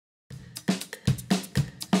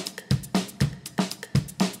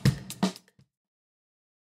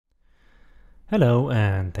Hello,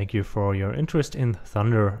 and thank you for your interest in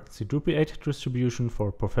Thunder, the Drupal 8 distribution for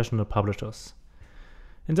professional publishers.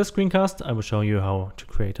 In this screencast, I will show you how to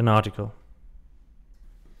create an article.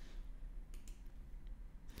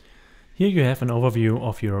 Here you have an overview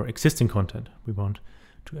of your existing content. We want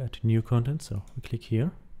to add new content, so we click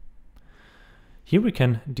here. Here we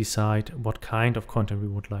can decide what kind of content we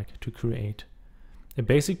would like to create. A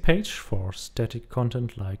basic page for static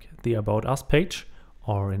content like the About Us page,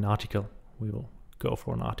 or an article. We will go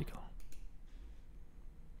for an article.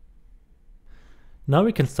 Now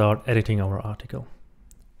we can start editing our article.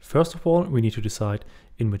 First of all, we need to decide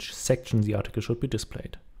in which section the article should be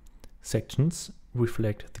displayed. Sections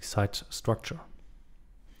reflect the site structure.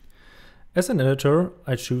 As an editor,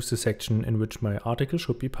 I choose the section in which my article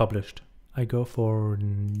should be published. I go for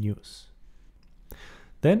News.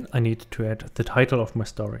 Then I need to add the title of my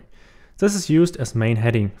story. This is used as main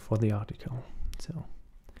heading for the article. So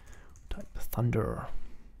type Thunder.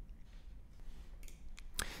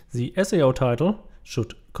 The SEO title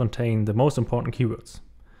should contain the most important keywords.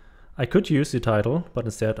 I could use the title, but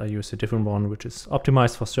instead I use a different one which is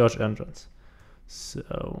optimized for search engines.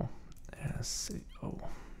 So SEO.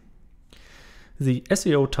 The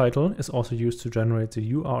SEO title is also used to generate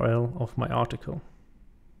the URL of my article.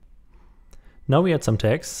 Now we add some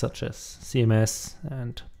tags such as CMS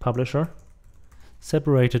and publisher,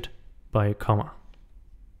 separated by a comma.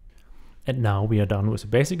 And now we are done with the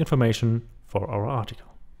basic information for our article.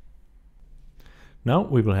 Now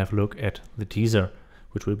we will have a look at the teaser,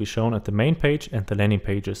 which will be shown at the main page and the landing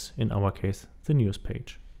pages, in our case the news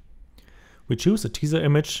page. We choose a teaser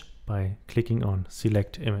image by clicking on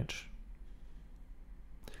Select Image.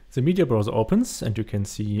 The media browser opens and you can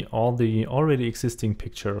see all the already existing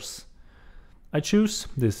pictures. I choose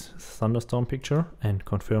this thunderstorm picture and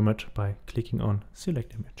confirm it by clicking on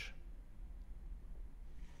Select Image.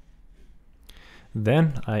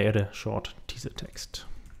 Then I add a short teaser text.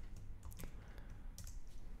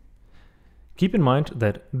 Keep in mind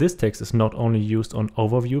that this text is not only used on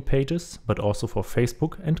overview pages, but also for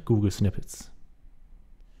Facebook and Google snippets.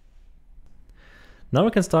 Now I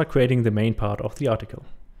can start creating the main part of the article.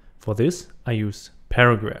 For this, I use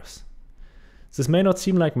paragraphs. This may not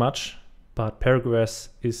seem like much, but paragraphs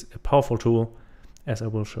is a powerful tool, as I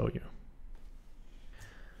will show you.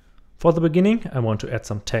 For the beginning, I want to add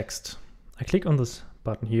some text. I click on this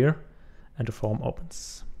button here and the form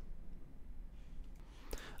opens.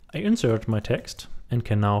 I insert my text and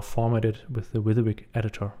can now format it with the WYSIWYG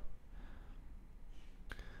editor.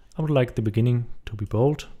 I would like the beginning to be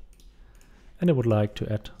bold and I would like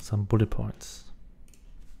to add some bullet points.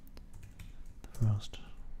 The first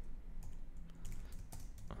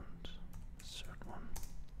and third one.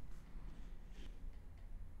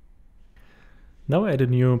 Now I add a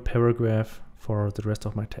new paragraph for the rest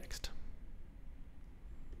of my text.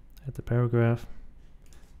 Add the paragraph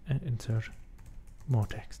and insert more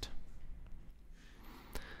text.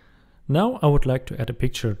 Now I would like to add a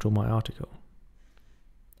picture to my article.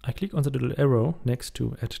 I click on the little arrow next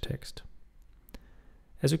to Add Text.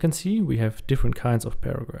 As you can see, we have different kinds of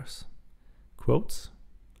paragraphs: quotes,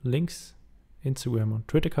 links, Instagram and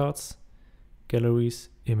Twitter cards, galleries,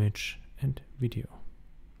 image, and video.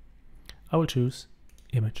 I will choose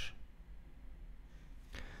Image.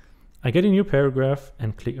 I get a new paragraph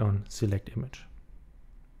and click on Select Image.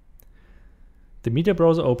 The media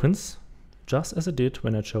browser opens, just as it did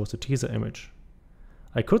when I chose the teaser image.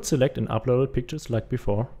 I could select and upload pictures like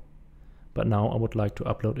before, but now I would like to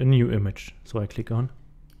upload a new image, so I click on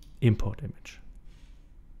Import Image.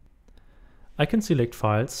 I can select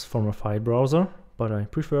files from a file browser, but I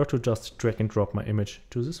prefer to just drag and drop my image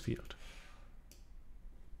to this field.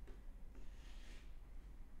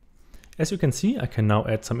 As you can see, I can now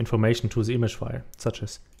add some information to the image file, such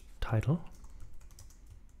as title,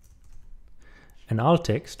 an alt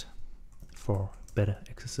text for better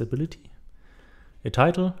accessibility, a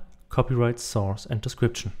title, copyright, source, and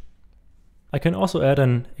description. I can also add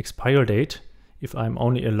an expire date if I'm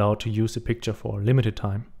only allowed to use the picture for a limited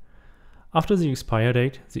time. After the expire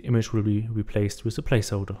date, the image will be replaced with a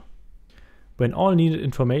placeholder. When all needed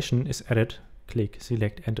information is added, click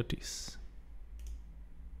Select Entities.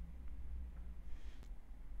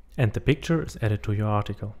 And the picture is added to your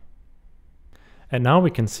article. And now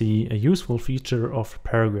we can see a useful feature of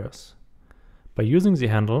paragraphs. By using the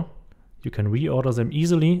handle, you can reorder them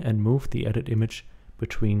easily and move the added image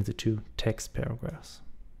between the two text paragraphs.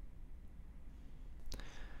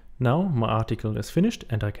 Now my article is finished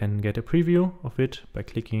and I can get a preview of it by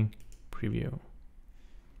clicking Preview.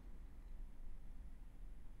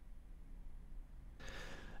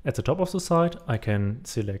 At the top of the site, I can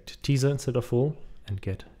select teaser instead of full and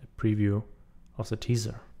get a preview of the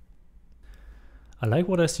teaser. I like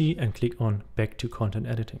what I see and click on Back to Content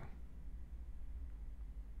Editing.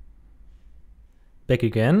 Back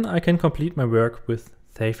again, I can complete my work with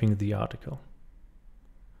saving the article.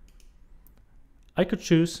 I could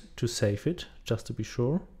choose to save it, just to be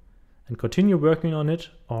sure, and continue working on it,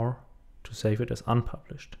 or to save it as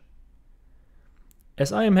unpublished.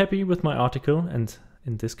 As I am happy with my article, and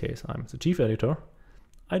in this case I'm the chief editor,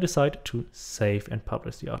 I decide to save and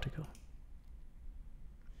publish the article.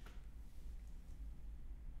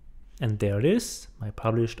 And there it is, my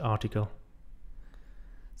published article.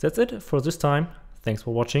 That's it for this time. Thanks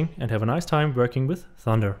for watching and have a nice time working with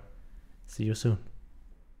Thunder. See you soon.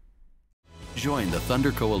 Join the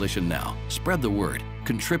Thunder Coalition now. Spread the word,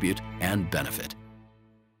 contribute, and benefit.